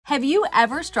Have you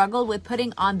ever struggled with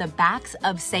putting on the backs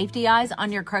of safety eyes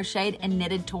on your crocheted and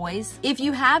knitted toys? If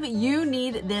you have, you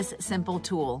need this simple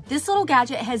tool. This little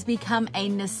gadget has become a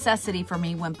necessity for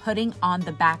me when putting on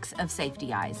the backs of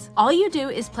safety eyes. All you do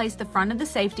is place the front of the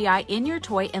safety eye in your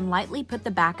toy and lightly put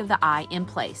the back of the eye in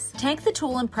place. Take the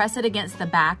tool and press it against the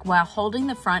back while holding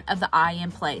the front of the eye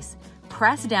in place.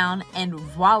 Press down and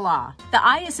voila! The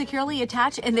eye is securely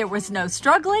attached and there was no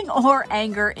struggling or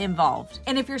anger involved.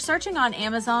 And if you're searching on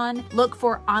Amazon, look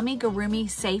for Amigurumi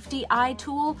Safety Eye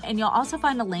Tool, and you'll also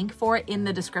find a link for it in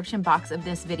the description box of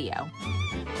this video.